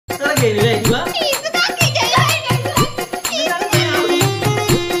Welcome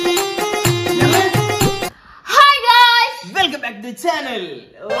back to the channel.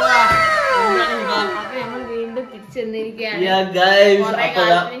 Yeah guys, we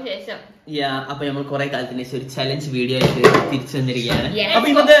will challenge video.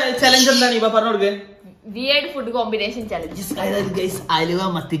 Challenge weird food combination challenge. Guys, aluva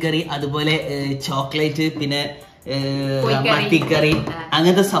mattikari adupole chocolate pinne mattikari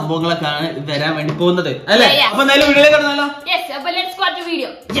anganthe sambhavangalakkaanu varan vendi povunnathu alle appo nalla video like kadannallo. Yes, appo let's watch the video.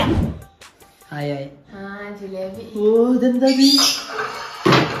 Yeah. Hi. Jalebi. Oh, dendadi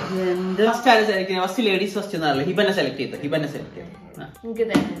first challenge select first ladies first ennalle hibanna select cheyidu ninge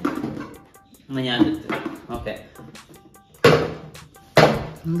thanne enna njan eduthu. Okay.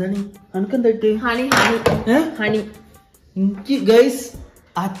 Honey. Guys,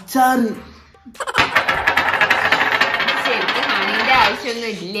 achar.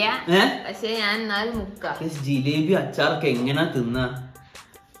 Jalebi achar kengana thunna.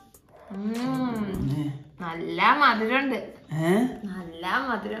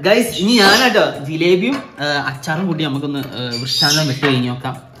 Guys, ini yaanato ജിലേബിയും അച്ചാറും കൂടി നമുക്കൊന്ന് വൃഷ്ടാന്തം വെച്ച് കഴിഞ്ഞ്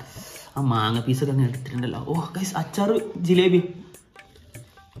നോക്കാം. ആ മാങ്ങ പീസൊക്കെ അങ്ങനെ എടുത്തിട്ടുണ്ടല്ലോ. ഓ ഗൈസ്, അച്ചാറ് ജിലേബി.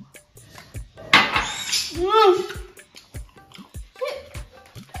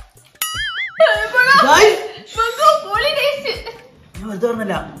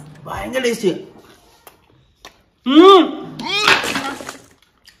 ഭയങ്കര ടേസ്റ്റ്.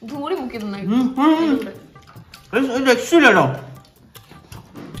 രക്ഷയില്ലട്ടോ.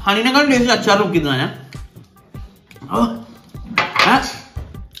 ഹണിനെക്കാളും ടേസ്റ്റ് അച്ചാർ മുക്കുന്നതാണ്.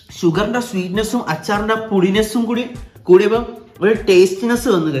 ഷുഗറിന്റെ സ്വീറ്റ്നെസ്സും അച്ചാറിന്റെ പൊടിനെസ്സും കൂടി കൂടിയപ്പോ ഒരു ടേസ്റ്റിനെസ്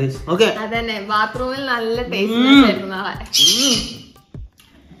വന്നു കഴിച്ചു. ഓക്കെ, ബാത്റൂമിൽ നല്ല ട്രൈ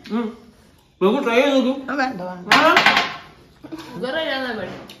ചെയ്ത് നോക്കൂ.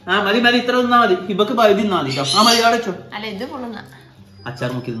 മതി ഇത്ര തിന്നാ മതി. ഇവക്ക് പകുതി തിന്നാ മതി കേട്ടോ. ആ മതി അവിടെ വെച്ചോ. അച്ചാർ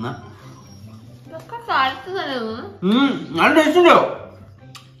മുക്കി തിന്നാ നല്ല ടേസ്റ്റ് ഉണ്ടോ?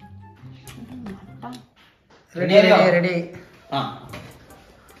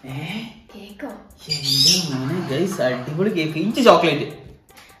 അടിപൊളി കേക്ക്. Inch chocolate.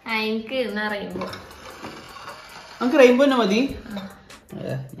 നമുക്ക് റെയിൻബോ തന്നെ മതി.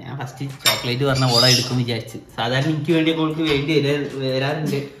 ഞാൻ ഫസ്റ്റ് ചോക്ലേറ്റ് പറഞ്ഞ ഓള എടുക്കും വിചാരിച്ചു. സാധാരണ എനിക്ക് വേണ്ടി ഓൾക്ക് വേണ്ടി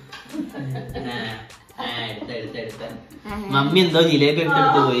വരാറുണ്ട്. എടുത്ത മമ്മി എന്തോ ജിലേബി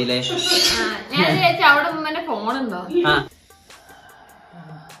എടുത്തെടുത്ത് പോയില്ലേ.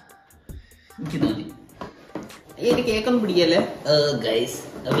 എനിക്ക് തോന്നി എനിക്ക് കേക്കൊന്നും പിടിക്കല്ലേ ഗൈസ്.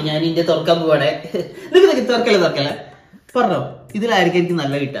 അപ്പൊ ഞാൻ ഇതിന്റെ തുറക്കാൻ പോവാണേ. നിങ്ങൾക്ക് തുറക്കല്ലേ പറഞ്ഞോ. ഇതിലായിരിക്കും എനിക്ക്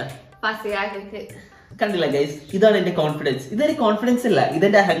നല്ല കിട്ടാ. കണ്ടില്ല ഗൈസ്, ഇതാണ് എന്റെ കോൺഫിഡൻസ്. ഇതൊരു കോൺഫിഡൻസ് അല്ല,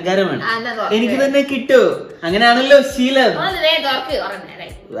 ഇതെന്റെ അഹങ്കാരമാണ്. എനിക്ക് തന്നെ കിട്ടൂ. അങ്ങനെയാണല്ലോ ശീലം.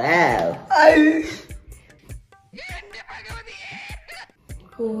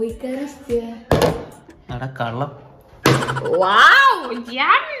 കള്ളം.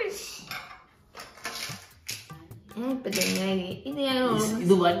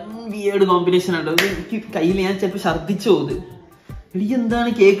 ഇത് വൻ വിയേർഡ് കോമ്പിനേഷൻ ആണ്. എനിക്ക് കയ്യിൽ ഞാൻ ചിലപ്പോ ഛർദിച്ചു പോകുന്നത്. എനിക്ക് എന്താണ്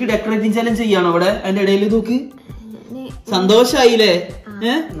കേക്ക് ഡെക്കറേറ്റിംഗ് ചലഞ്ച് ചെയ്യാണോ ഇവിടെ? അതിന്റെ ഇടയിൽ നോക്ക്. സന്തോഷായില്ലേ?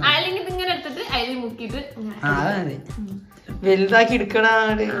 വലുതാക്കി എടുക്കടാ.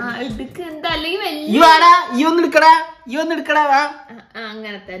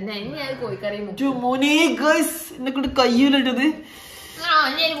 അങ്ങനെ തന്നെ മോനെ ഗൈസ്, എന്നെ കൊണ്ട് കയ്യൂലിട്ടത്.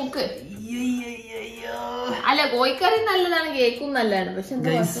 അല്ല, കോഴിക്കറി നല്ലതാണ്, കേക്കും നല്ലതാണ്. പക്ഷെ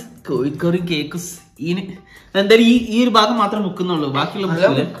കോഴിക്കറിയും കേക്കും എന്തായാലും ഈ ഒരു ഭാഗം മാത്രം മുക്കുന്നുള്ളൂ. ബാക്കിയുള്ള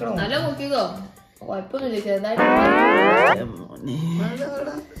നല്ല മുക്കിക്കോ, കുഴപ്പമൊന്നുമില്ല. ചെറുതായിട്ട്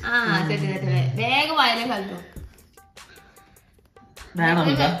വേഗം വായന കളിക്കും.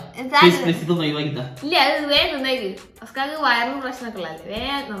 ഇല്ല, അത് വേഗം നന്നായി. അസ്കാക്ക് വയറിന് പ്രശ്നമൊക്കെ ഉള്ളല്ലേ,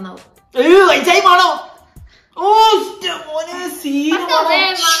 വേഗം നന്നാവും.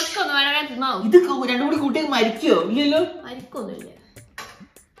 ഇത് രണ്ടും കൂടി കൂട്ടി മരിക്കോ? ഇല്ലല്ലോ, മരിക്കൊന്നുമില്ല.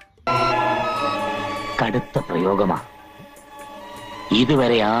 കടുത്ത പ്രയോഗമാ,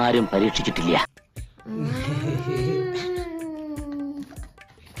 ഇതുവരെ ആരും പരീക്ഷിച്ചിട്ടില്ല.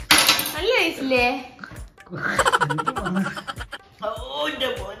 നല്ല ടേസ്റ്റില്ലേ?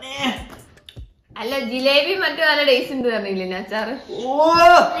 അല്ല, ജിലേബി മറ്റു നല്ല ടേസ്റ്റ് ഉണ്ട് പറഞ്ഞില്ലേ അച്ചാറ്.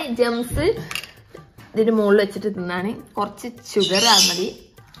 ജംസ് ഇതിന്റെ മുകളിൽ വെച്ചിട്ട് തിന്നാണ്. കുറച്ച് ഷുഗർ ആ മതി.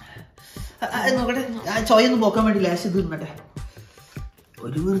 നോക്കട്ടെ, ചോയൊന്നും പോക്കാൻ വേണ്ടി ലാശ് തിന്നട്ടെ.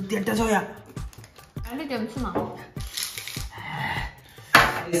 ഒരു വൃത്തിയട്ട ചോയ.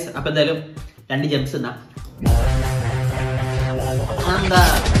 അപ്പൊ എന്തായാലും 2 ജംസ് തിന്നാ.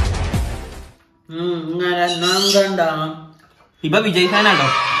 ഇപ്പൊ വിജയിക്കാനാട്ടോ.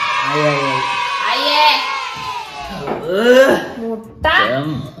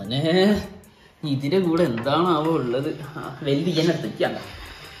 ഇതിന്റെ കൂടെ എന്താണാവോ ഉള്ളത്? വലുത് ഞാൻ എടുത്തിരിക്കാം.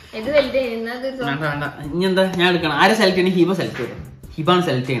 ഇനി എന്താ ഞാൻ എടുക്കണം? ആരെ സെലക്ട് ചെയ്യണേ? ഹിബ സെലക്ട് ചെയ്യണം. ഹിബാണ്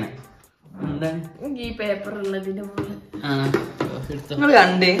സെലക്ട് ചെയ്യണേ. എന്താണ് നിങ്ങൾ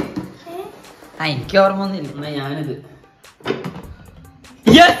കണ്ടേ? എനിക്ക് ഓർമ്മ ഒന്നുമില്ല. എന്നാ ഞാനിത്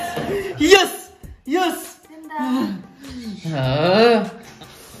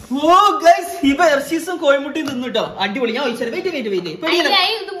കോഴിമുട്ടി തിന്നിട്ടോ. അടിപൊളി. ഞാൻ ഒഴിച്ചാൽ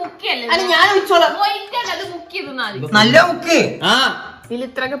ഞാൻ ഒഴിച്ചോളാം. നല്ല മുക്ക്. ആ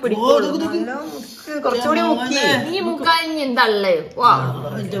ഇത്രയൊക്കെ പിടിക്കുള്ളൂ. കുറച്ചുകൂടി മുക്കി. ഈ മുക്കാൽ എന്തള്ളേ?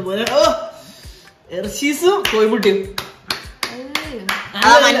 എർഷീസും കോഴിമുട്ടിയും.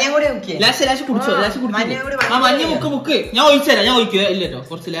 മഞ്ഞ കൂടി മുക്കി. ലാശ് കുടിച്ചോ. മഞ്ഞ മുക്ക്. ഞാൻ ഒഴിച്ചുതരാം. ഞാൻ ഒഴിക്കുക ഇല്ലട്ടോ.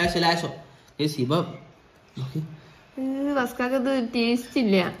 കുറച്ച് ലാശോ. വസ്കാക്കത് ടേസ്റ്റ്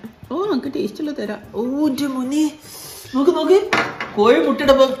ഇല്ല. ഓ നമുക്ക് ടേസ്റ്റ് ഉള്ള തരാം. ഓ എന്റെ മുന്നേ നോക്ക്. കോഴി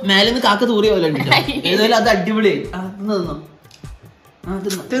മുട്ടിടപ്പോ മേലെന്ന് കാക്ക തൂറിയ പോലെ ഉണ്ട്. ഏതായാലും അത് അടിപൊളി.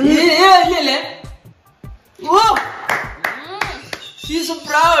 ഇല്ലല്ലേ? ഓ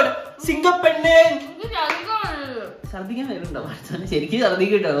സിംഗപ്പെണ്ണേ. ഛർദിക്കാൻ വരുന്നുണ്ടോ? ശരിക്കും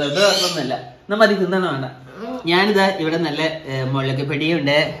ഛർദിക്കട്ടോ. വെറുതെ പറഞ്ഞൊന്നല്ല. നമ്മ അത് തിന്നണ വേണ്ട. ഞാനിതാ ഇവിടെ നല്ല മുളക്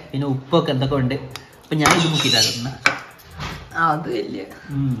പൊടിയുണ്ട്, പിന്നെ ഉപ്പൊക്കെ എന്തൊക്കെ ഉണ്ട്. അപ്പൊ ഞാൻ ഇത് മുക്കിട്ടാ തിന്ന. അത് വലിയ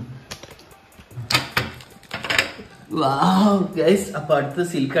അപ്പൊ അടുത്ത്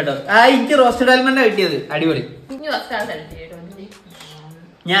സിൽക്ക് കേട്ടോ. എനിക്ക് റോസ്റ്റഡ് ആൽമണ്ടാ കിട്ടിയത്. അടിപൊളി.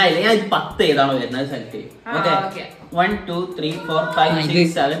 ഞാൻ 10 ഏതാണോ വരുന്നത് സെലക്ട് ചെയ്യും. ഓക്കെ 1 2 3 4 5 6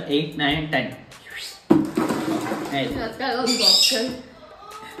 7 8 9 10.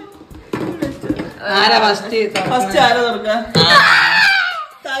 ആരാ ഫസ്റ്റ് ആരാ തുറക്ക?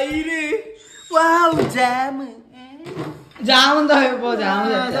 തൈര്. ജാമെന്താ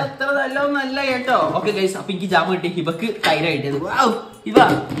അത്ര നല്ലൊന്നല്ല കേട്ടോ. ഓക്കെ ഗൈസ്, അപ്പൊ എനിക്ക് ജാമ് കിട്ടി. ഹിബക്ക് തൈര കിട്ടിയത്. ഇവ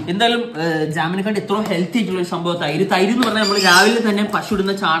എന്തായാലും ജാമിനെ കണ്ട് എത്രയോ ഹെൽത്തി ആയിട്ടുള്ള ഒരു സംഭവം തൈര്. തൈര് എന്ന് പറഞ്ഞാൽ നമ്മൾ രാവിലെ തന്നെ പശു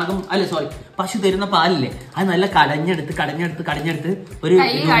ഇടുന്ന ചാണകം പശു തരുന്ന പാലില്ലേ, അത് നല്ല കടഞ്ഞെടുത്ത് ഒരു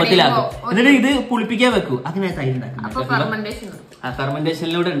രൂപത്തിലാക്കും. എന്നിട്ട് ഇത് പുളിപ്പിക്കാൻ വെക്കൂ. അങ്ങനെ തൈര് ഉണ്ടാക്കും.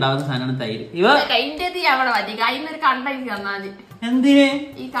 ഫെർമെന്റേഷനിലൂടെ ഉണ്ടാവുന്ന സാധനമാണ് തൈര്. ഇവ എന്തിനെ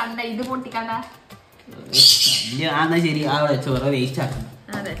ഈ കണ്ട ഇത് പൊട്ടിക്കണ്ട. എന്നാ ശരി, അവിടെ വെച്ച വേറെ വേസ്റ്റ് ആക്കണം.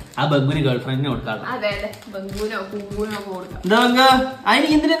 ആ ബംഗുന് ഗേൾഫ്രണ്ടിനെ കൊടുക്കാളാം. എന്താ ബംഗ അതിന്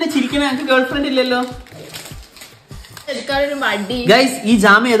എന്തിനാ ചിരിക്കണേ? എനിക്ക് ഗേൾഫ്രണ്ട് ഇല്ലല്ലോ. ഗൈസ് ഈ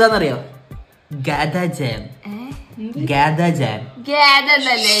ജാം ഏതാന്നറിയോ? ഗാദ ജാം.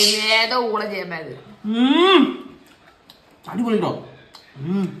 അടിപൊളിട്ടോ.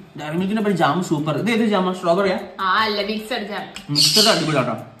 ഡയറി മിൽക്കിനെ പറ്റി ജാം സൂപ്പർ. ഇത് ഏത് ജാമാ? സ്ട്രോബെറിയാ? മിക്സഡ്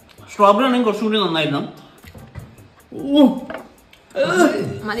അടിപൊളിയാട്ടോ. സ്ട്രോബെറി ആണെങ്കിൽ കുറച്ചുകൂടി നന്നായിരുന്നു.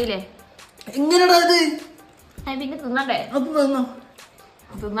 മതിയില്ലേ? എങ്ങനെയാ ഇത്? പിന്നെ തിന്നണ്ടേ? അത് തന്നോ?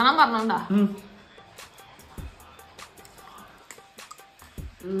 തിന്നണം പറഞ്ഞോണ്ടാ.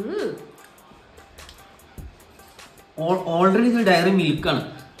 ഓൾറെഡി ഇത് ഡയറി മിൽക്കാണ്.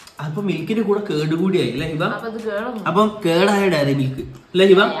 അപ്പൊ മിൽക്കിന്റെ കൂടെ കേട് കൂടിയായി അല്ലേ ഹിബ? അപ്പം കേടായ ഡയറി മിൽക്ക് അല്ലേ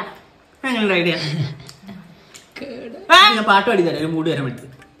ഹിബ? എങ്ങനെ ഐഡിയ? ഞാൻ പാട്ട് പാടി തരാം, ഒരു മൂഡ് വരാൻ വേണ്ടി.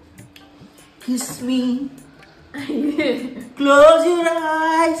 Kiss me, close your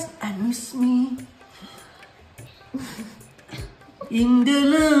eyes and miss me in the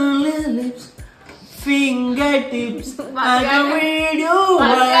lonely lips, fingertips. I can read your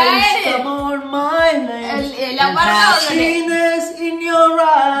eyes, come on my life, and happiness in your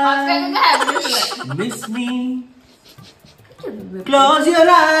eyes. Miss me, close your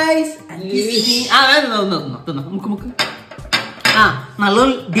eyes and kiss me. മുക്ക്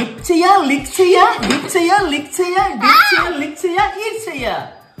നല്ലോണം dip ചെയ്യാ, ലിക്ക് ചെയ്യാ, dip ചെയ്യാ, ലിക്ക് ചെയ്യാ, dip ചെയ്യാ, ലിക്ക് ചെയ്യാ, eat ചെയ്യാ.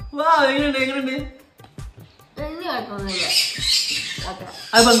 വാ എങ്ങനെയുണ്ട്?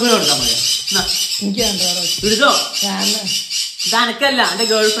 അത് ബംഗൂര് കൊടുക്കാൻ മതിയോ? എടുത്തോ. ഇതനക്കല്ല, എന്റെ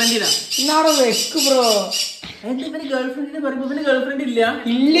ഗേൾഫ്രണ്ടിനാ. ബ്രോ എന്താ ഇവന് ഗേൾഫ്രണ്ടിനെ പറയുമ്പോ ഇവന് ഗേൾഫ്രണ്ട് ഇല്ല?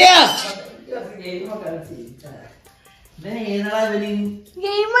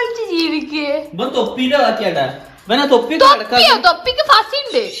 ഗെയിം കളിച്ച് ജീവിക്കേ. ഇവൻ തൊപ്പിന്റെ ബാക്കിയാട്ടാ. ഇവനാ തൊപ്പിക്ക്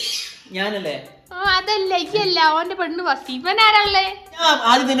ഫസിണ്ട്. ഞാനല്ലേ? അതല്ല ഇല്ല, ഓന്റെ പെണ്ണ് ഫസി. ഇവൻ ആരാളേ?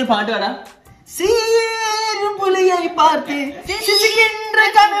 ആദ്യം തന്നെ പാട്ട് പാടാ. പാട്ട്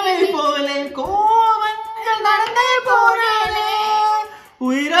പോലെ കോവങ്ങൾ നടന്നേ പോലെ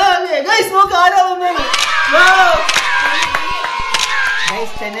ഉയരാതെ.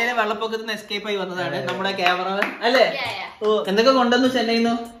 ചെന്നൈയിലെ വെള്ളപ്പൊക്കത്തിൽ നിന്ന് എസ്കേപ്പ് ആയി വന്നതാണ് നമ്മുടെ ക്യാമറമാൻ അല്ലേ? എന്തൊക്കെ കൊണ്ടുവന്നു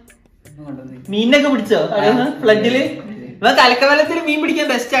ചെന്നൈന്ന്? മീനൊക്കെ പിടിച്ചോ ഫ്ലഡില്? ഇവ കലക്കവലത്തിൽ മീൻ പിടിക്കാൻ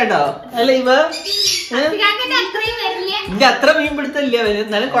ബെസ്റ്റ് ആട്ടോ അല്ലേ? ഇവ നിന്റെ അത്ര മീൻ പിടുത്തല്ല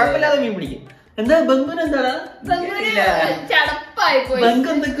എന്നാലും കുഴപ്പമില്ലാതെ മീൻ പിടിക്കും. എന്താ ബംഗുന് എന്താടാ ബംഗു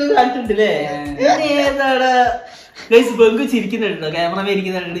എന്തൊക്കെ കാണിട്ടുണ്ടല്ലേ? ഏതാടാ ഗൈസ് ബംഗു ചിരിക്കുന്നുണ്ടോ? ക്യാമറമാൻ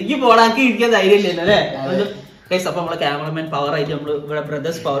ഇരിക്കുന്നുണ്ട്. ഈ പോടാക്കി ഇരിക്കാൻ ധൈര്യം ഇല്ലല്ലോ അല്ലേ ഗൈസ്? അപ്പൊ നമ്മളെ ക്യാമറമാൻ പവർ ആയിട്ട് നമ്മള് ഇവിടെ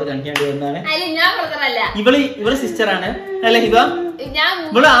ബ്രദേഴ്സ് പവർ കാണിക്കേണ്ടി വരുന്നതാണ്. ഇവള് സിസ്റ്റർ ആണ് അല്ലെ ഹിബ?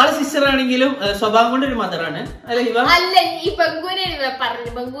 ഇവള് ആള് സിസ്റ്റർ ആണെങ്കിലും സ്വഭാവം കൊണ്ട് ഒരു മദറാണ് അല്ലെ ഹിബ?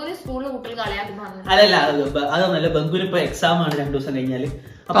 അല്ലല്ല അതൊന്നല്ല. ബംഗുന് ഇപ്പൊ എക്സാം ആണ് 2 ദിവസം കഴിഞ്ഞാല്.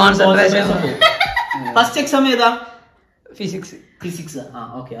 ഫസ്റ്റ് എക്സാം ഏതാ? ഫിസിക്സ്. ആ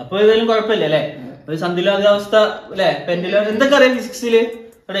ഓക്കെ. അപ്പൊ ഏതായാലും കുഴപ്പമില്ല അല്ലെ? ഒരു സന്തുലിതാവസ്ഥ അല്ലെ? പെൻഡിലോ എന്തൊക്കെ അറിയാം ഫിസിക്സില്?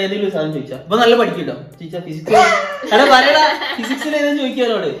 അവിടെ ഏതെങ്കിലും സാധനം ചോദിച്ചാ അപ്പൊ നല്ല പഠിക്കട്ടോ ചോദിച്ചാ ഫിസിക്സ് അല്ല പറയടാ. ഫിസിക്സിൽ ഏതെങ്കിലും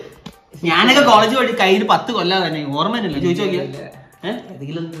ചോദിക്കാനോട്. ഞാനൊക്കെ കോളേജ് പഠി കയ്യിൽ 10 കൊല്ലാതെ തന്നെ ഓർമ്മയില്ല. ചോദിച്ചു നോക്കിയാ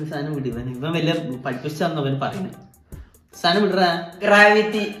ഏതെങ്കിലും സാധനം വിടി. ഇവൻ വലിയ പഠിപ്പിച്ചാന്ന് അവന് പറയുന്നത്. സാധനം വിടറാ.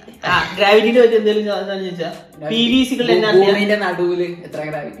 ഗ്രാവിറ്റി. ഗ്രാവിറ്റിനെ പറ്റി എന്തെങ്കിലും ചോദിച്ചാ PVCകളുടെ നടുവില് എത്ര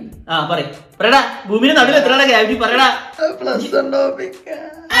ഗ്രാവിറ്റി? ആ പറയടാ. ഭൂമിയുടെ നടുവിൽ എത്രയാണ് ഗ്രാവിറ്റി? പറയടാ.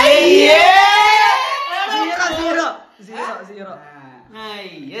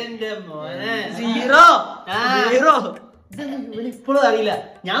 എന്റെ മോനെ ഇപ്പോഴും അറിയില്ല.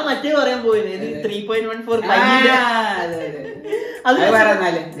 ഞാൻ മറ്റേ പറയാൻ പോയത് 3.14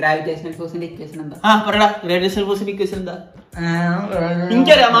 ഗ്രാവിറ്റേഷണൽ ഫോഴ്സിന്റെ ഇക്വേഷൻ എന്താ? പറയടാ. ഗ്രാവിറ്റേഷണൽ ഫോഴ്സിന്റെ ഇക്വേഷൻ എന്താ?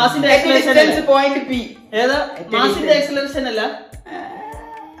 എനിക്കറിയാം. മാസിന്റെ ആക്സിലറേഷൻ പോയിന്റ് പി. ഏതാ? മാസിന്റെ ആക്സിലറേഷൻ അല്ല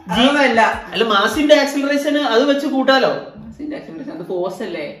അല്ല മാസിന്റെ ആക്സിലറേഷൻ അത് വെച്ച് കൂട്ടാലോ. മാസിന്റെ ആക്സിലറേഷൻ അത് ഫോഴ്സ്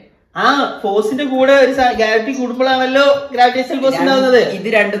അല്ലേ? ആ ഫോഴ്സിന്റെ കൂടെ ഒരു ഗ്രാവിറ്റി കൂടുമ്പോഴാണല്ലോ ഗ്രാവിറ്റേഷണൽ ഫോഴ്സ് ഉണ്ടാവുന്നത്. ഇത്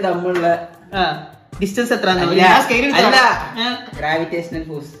രണ്ടും തമ്മിലുള്ള ഡിസ്റ്റൻസ് എത്ര? ഗ്രാവിറ്റേഷണൽ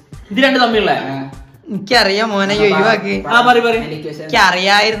ഫോഴ്സ് ഇത് രണ്ടും തമ്മിലുള്ള. എനിക്കറിയാം മോനെ ഒഴിവാക്കി. എനിക്ക്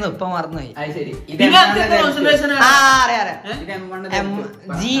അറിയായിരുന്നു ഇപ്പൊ മറന്നുപോയി.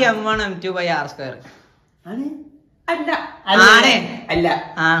 Gm1 m2/r².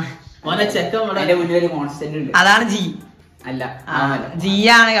 അതാണ് ജി. അല്ല ജി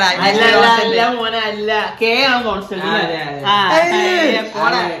ആണ്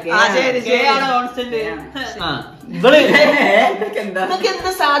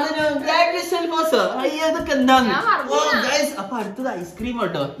എന്താ സാധനം ഗ്രാവിറ്റേഷണൽ ഫോഴ്സ്? അതൊക്കെ എന്താണ്? അപ്പൊ അടുത്തത് ഐസ്ക്രീം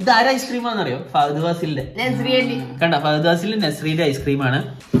കേട്ടോ. ഇത് ആരാ ഐസ്ക്രീമാണെന്നറിയോ? ഫഹദ് വാസിലിന്റെ. കണ്ട ഫഹദ് വാസിലിന്റെ നസ്രീന്റെ ഐസ്ക്രീമാണ്.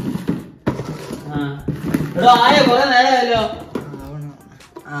 ആയോ കൊറേ നേരമല്ലോ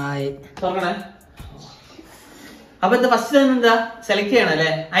തുറക്കണേ. അപ്പൊ എന്താ ഫസ്റ്റ് എന്താ സെലക്ട് ചെയ്യണം അല്ലെ?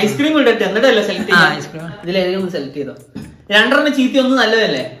 ഐസ്ക്രീം ഇടട്ടെ എന്നിട്ടല്ലേ സെലക്ട് ചെയ്യാം. ഇതിലേതെങ്കിലും ഒന്ന് സെലക്ട് ചെയ്തോ. 2 ചീത്തി ഒന്നും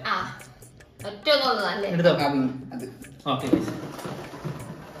നല്ലതല്ലേ?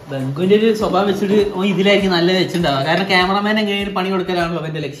 ബംഗുവിന്റെ ഒരു സ്വഭാവം വെച്ചിട്ട് ഇതിലായിരിക്കും നല്ലത് വെച്ചിട്ടുണ്ടാവുക. കാരണം ക്യാമറമാൻ എങ്ങനെയും പണി കൊടുക്കലാണല്ലോ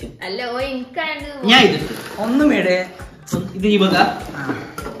അവന്റെ ലക്ഷ്യം. ഞാൻ ഇത് ഒന്നും വേടേ ഇത് ഈ ബക.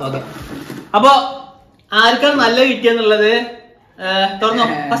 ഓക്കെ. അപ്പൊ ആർക്കാണ് നല്ല കിട്ടിയെന്നുള്ളത് തുറന്നോ.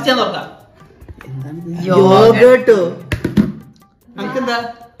 ഫസ്റ്റ് ഞാൻ തുറക്കാം. നമുക്കെന്താ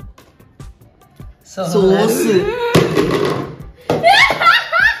സോസ്?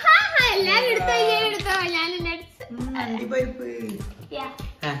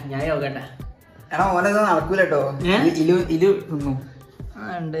 ഞാൻ യോഗട്ടെ. എടാ ഓനെന്താ നടക്കൂലട്ടോ.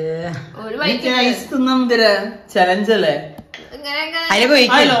 ഐസ് തിന്നാൻ ചലഞ്ച് അല്ലേ?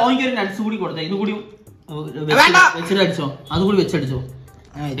 ഓനിക്കൊരു നട്സ് കൂടി കൊടുത്തേ. ഇത് കൂടി വെച്ചിട്ട് അടിച്ചോ. അതുകൂടി വെച്ചടിച്ചോ.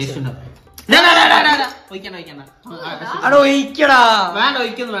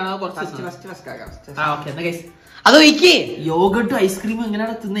 യോഗട്ട് ഐസ്ക്രീം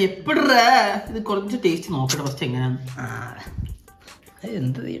എങ്ങനെയാണ് തിന്ന എപ്പോഴാ? ഇത് കുറച്ച് ടേസ്റ്റ് നോക്കട്ടെ ഫസ്റ്റ് എങ്ങനെയാണ്.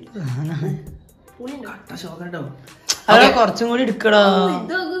 കുറച്ചും കൂടി എടുക്കടോ.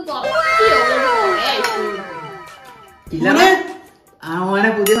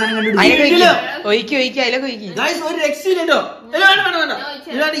 പുതിയ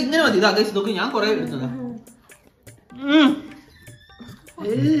ഇങ്ങനെ മതി. ഇതൊക്കെ ഞാൻ കൊറേ എടുത്തതാ.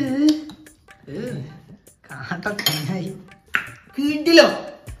 കിട്ടില്ലോ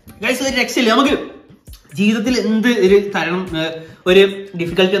ഗൈസ്, ഒരു രക്ഷയില്ല. നമുക്ക് ജീവിതത്തിൽ എന്ത് ഒരു തരണം, ഒരു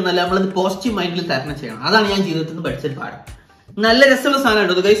ഡിഫിക്കൽട്ടി ഒന്നല്ല, നമ്മളത് പോസിറ്റീവ് മൈൻഡിൽ തരണം ചെയ്യണം. അതാണ് ഞാൻ ജീവിതത്തിൽ നിന്ന് പഠിച്ചൊരു പാഠം. നല്ല രസമുള്ള സാധനം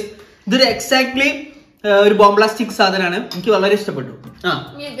കേട്ടോ ഗൈസ്. ഇതൊരു എക്സാക്ട്ലി ഒരു ബോംബ്ലാസ്റ്റിക് സാധനമാണ്. എനിക്ക് വളരെ ഇഷ്ടപ്പെട്ടു.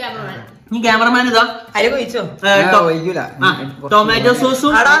 ഈ ക്യാമറമാൻ ഇതാ ടൊമാറ്റോ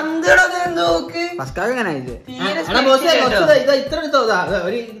സോസും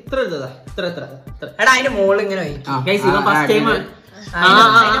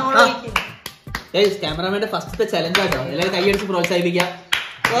ക്യാമറമാന്റെ ഫസ്റ്റത്തെ ചലഞ്ച് ആട്ടോ. എല്ലാവരും കൈയടിച്ച് പ്രോത്സാഹിപ്പിക്കാം.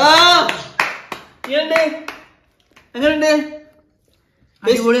 എങ്ങനെയുണ്ട്?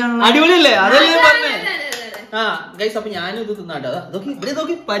 അടിപൊളിയല്ലേ? അതല്ലേ പറഞ്ഞേ. ആ ഗൈസ് അപ്പൊ ഞാനും ഇത് തിന്നാട്ടോ നോക്കി ഇവിടെ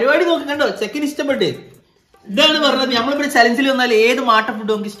നോക്കി പരിപാടി നോക്കി കണ്ടോ ചെക്കിന് ഇഷ്ടപ്പെട്ട് ഇതാണ് പറഞ്ഞത് നമ്മളിവിടെ ചലഞ്ചിൽ വന്നാൽ ഏത് മാട്ട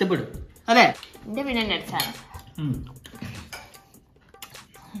ഫുഡ് നമുക്ക് ഇഷ്ടപ്പെടും അല്ലേ എന്റെ പിന്നെ നട്സാണ്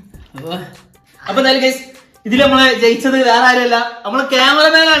അപ്പൊ എന്തായാലും ഗൈസ് ഇതിൽ നമ്മള് ജയിച്ചത് വേറെ ആരുമല്ല നമ്മള്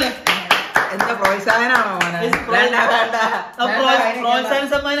ക്യാമറമാനാണ് എന്താ പ്രോത്സാഹനാണോ പ്രോത്സാഹന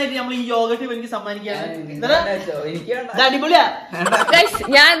സമ്മാനമായിട്ട് നമ്മൾ ഈ യോഗട്ട് എനിക്ക് സമ്മാനിക്കാണ് എനിക്ക് അടിപൊളിയാ Guys,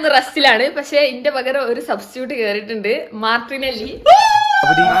 ഞാൻ ഇന്ന് റെസ്റ്റിലാണ് പക്ഷെ എന്റെ പകരം ഒരു സബ്സ്റ്റിറ്റ്യൂട്ട് കേറിയിട്ടുണ്ട് മാർട്ടിനല്ലി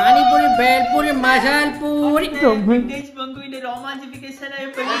പാനിപൂരി ബേൽപൂരി മസാൽപൂരി രോമാഞ്ചിഫിക്കേഷനായ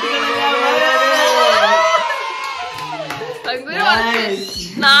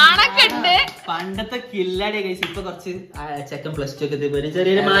നാണൊക്കെണ്ട് പണ്ടത്തെ കില്ലാടിയ കഴിച്ച് ഇപ്പൊ കുറച്ച് ചെക്കൻ പ്ലസ് ടു ഒക്കെ എത്തിയപ്പോ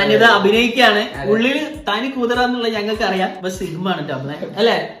ചെറിയൊരു മാന്യത അഭിനയിക്കാണ് ഉള്ളില് തനി കുതിരാന്നുള്ള ഞങ്ങൾക്ക് അറിയാം ബസ് സിഗ്മാണ് കേട്ടോ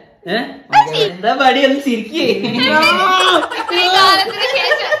അല്ലേ എന്താ പടി ഒന്ന് ചിരിക്കേ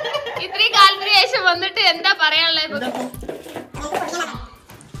ഇത്രയും കാലത്തിന് ശേഷം വന്നിട്ട് എന്താ പറയാനുള്ളത്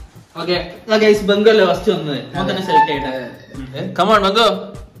ഓക്കെ ഗൈസ് ബംഗല്ലേ ഫസ്റ്റ് വന്നത് ഞാൻ തന്നെ സെലക്ട് ചെയ്യട്ടെ കമോൺ ബംഗോ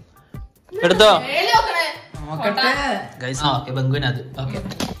എടുത്തോ ബംഗുവിനത് ഓക്കെ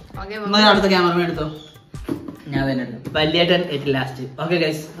അടുത്ത ക്യാമറമാൻ എടുത്തോ ഞാൻ തന്നെ എടുത്തു വല്യേട്ടൻ ഏറ്റവും ലാസ്റ്റ് ഓക്കെ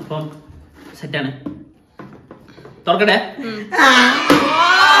ഗൈസ് അപ്പം സെറ്റാണ് തുറക്കട്ടെ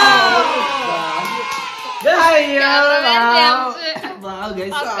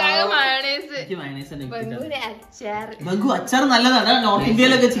ബംഗു അച്ചാർ നല്ലതാണ് നോർത്ത്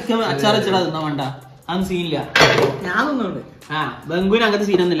ഇന്ത്യയിലൊക്കെ ചിക്കൻ അച്ചാർ വെച്ചിടാ തിന്നാ വേണ്ട അതൊന്നും സീനില്ല ഞാൻ ഒന്നുണ്ട് ആ ബംഗുവിന് അങ്ങനത്തെ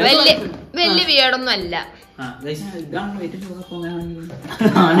സീനൊന്നുമില്ല വലിയ വീടൊന്നും അല്ല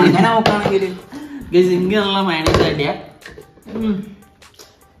അങ്ങനെ നോക്കുകയാണെങ്കിൽ ഇങ്ങ നല്ല മയണൈസ് ആയിട്ടിയാ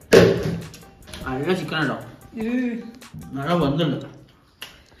നല്ല ചിക്കൻ ഉണ്ടോ നല്ല ബന്ധുണ്ട്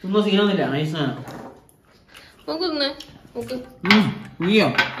ഒന്നും സീനൊന്നുമില്ല നൈസാണ്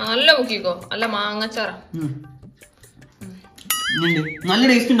നല്ല മുക്കിക്കോ നല്ല മാങ്ങച്ചാറ നല്ല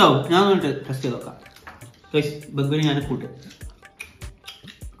ടേസ്റ്റ് ഉണ്ടാവും ഞാൻ ടെസ്റ്റ് ചെയ്ത് നോക്കാം ബംഗുവിന് ഞാൻ കൂട്ട്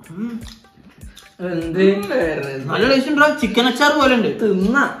നല്ല ടേസ്റ്റ് ഉണ്ടോ ചിക്കൻ അച്ചാർ പോലെ ഉണ്ട്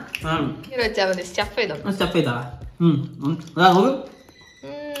തിന്നാ വെച്ചാ മതി സ്റ്റഫ് ചെയ്തോ സ്റ്റഫ് ചെയ്താ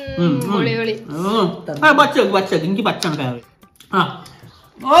പച്ച പച്ച എനിക്ക് പച്ചാണ് ഫേവറേറ്റ് ആ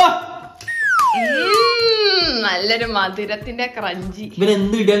ഓ നല്ലൊരു മധുരത്തിന്റെ ക്രഞ്ചി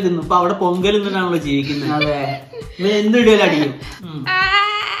ഇവരെന്ത് ഇടിയാൽ തിന്നു ഇപ്പൊ അവിടെ പൊങ്കൽ നിന്നിട്ടാണല്ലോ ജീവിക്കുന്നത് അതെ ഇവരെന്ത് ഇടിയാലും അടിക്കും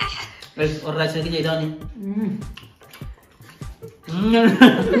ഒരു പ്രാവശ്യം ചെയ്താ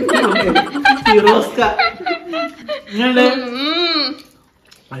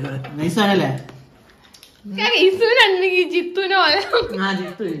നൈസാണല്ലേ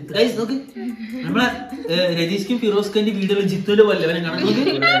നമ്മളെ രതീഷ്ക്കും ഫിറോസ്ഖാന്റെ വീഡിയോയിൽ ജിത്തുവിന്റെ പോലെ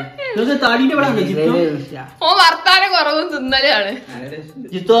കാണാൻ താടിന്റെ പടം ജിത്തു ഓ വർത്താനം കുറവും തിന്നലാണ്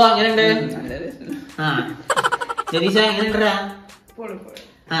ജിത്തു അങ്ങനെയുണ്ട് ആ രതീഷ എങ്ങനെയുണ്ടാ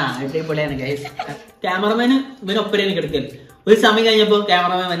ആ അടിപൊളിയാണ് ഗൈസ് ക്യാമറമാന് ഇവനൊപ്പരേനെ കിടക്കൽ ഒരു സമയം കഴിഞ്ഞപ്പോ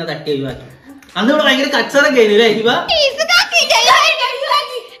ക്യാമറമാൻ എന്നെ തട്ടി ഒഴിവാക്കി അന്ന് ഇവിടെ ഭയങ്കര കച്ചറം കഴിഞ്ഞു അല്ലേ ഇവ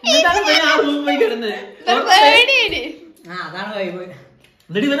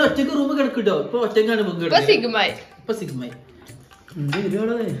എന്നിട്ട് ഇവന് ഒറ്റക്ക് റൂം കിടക്കിട്ടോ ഇപ്പൊ ഒറ്റക്കാണ്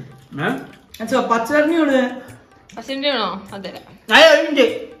പച്ചച്ചട്നിയോട്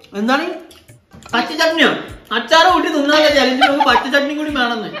എന്താണ് പച്ച ചട്നിയോ അച്ചാറ് കൂട്ടി തിന്നാൻ ചലഞ്ച് പച്ച ചട്നി കൂടി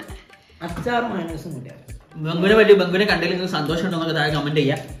വേണമെന്ന് അച്ചാർ മൈനസും കൂടിയാ ബംഗുവിനെ പറ്റി ബംഗുവിനെ കണ്ടതിൽ നിങ്ങൾക്ക് സന്തോഷം ഉണ്ടോ എന്നൊക്കെ താഴെ കമന്റ്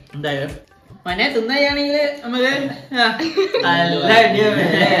ചെയ്യാം എന്തായാലും മനെ തിന്നുകയാണെങ്കിൽ നമുക്ക്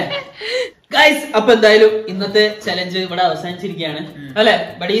ഗൈസ് അപ്പൊ എന്തായാലും ഇന്നത്തെ ചലഞ്ച് ഇവിടെ അവസാനിച്ചിരിക്കുകയാണ് അല്ലെ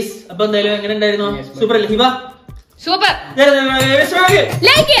ബഡീസ് അപ്പൊ എന്തായാലും എങ്ങനെ ഉണ്ടായിരുന്നു സൂപ്പർ അല്ലേ ഹിബ സൂപ്പർ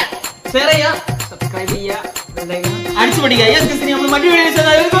ഷെയർ ചെയ്യാം സബ്സ്ക്രൈബ് ചെയ്യാ അടിച്ചു പഠിക്കാം നമ്മൾ മറ്റു വീഡിയോസ്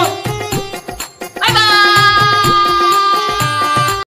ബൈ ബൈ